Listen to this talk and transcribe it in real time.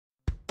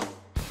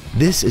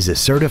This is a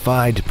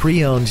certified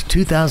pre-owned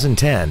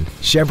 2010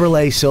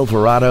 Chevrolet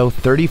Silverado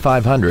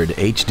 3500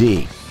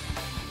 HD.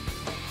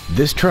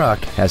 This truck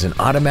has an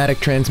automatic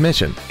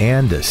transmission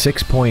and a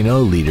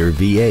 6.0-liter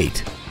V8.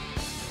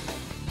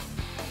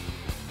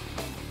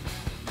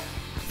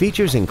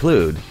 Features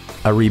include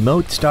a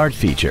remote start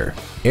feature,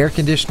 air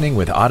conditioning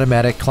with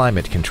automatic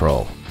climate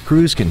control,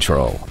 cruise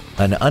control,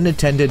 an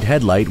unattended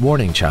headlight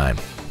warning chime,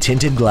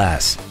 tinted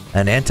glass,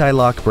 an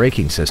anti-lock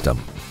braking system,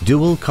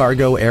 dual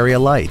cargo area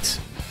lights,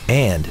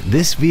 and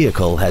this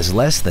vehicle has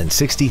less than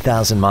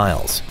 60,000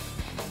 miles.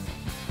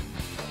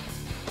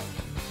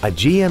 A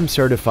GM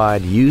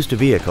certified used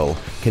vehicle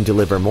can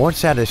deliver more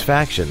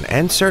satisfaction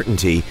and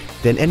certainty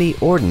than any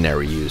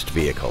ordinary used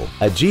vehicle.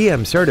 A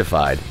GM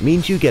certified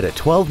means you get a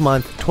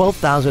 12-month,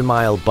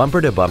 12,000-mile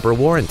bumper-to-bumper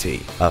warranty,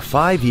 a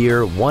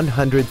 5-year,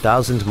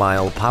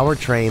 100,000-mile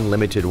powertrain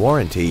limited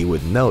warranty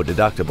with no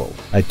deductible,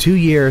 a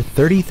 2-year,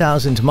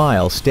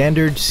 30,000-mile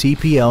standard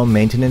CPO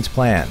maintenance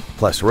plan,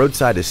 plus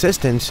roadside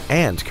assistance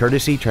and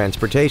courtesy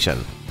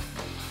transportation.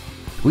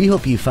 We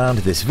hope you found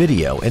this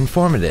video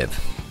informative.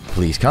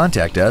 Please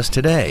contact us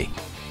today.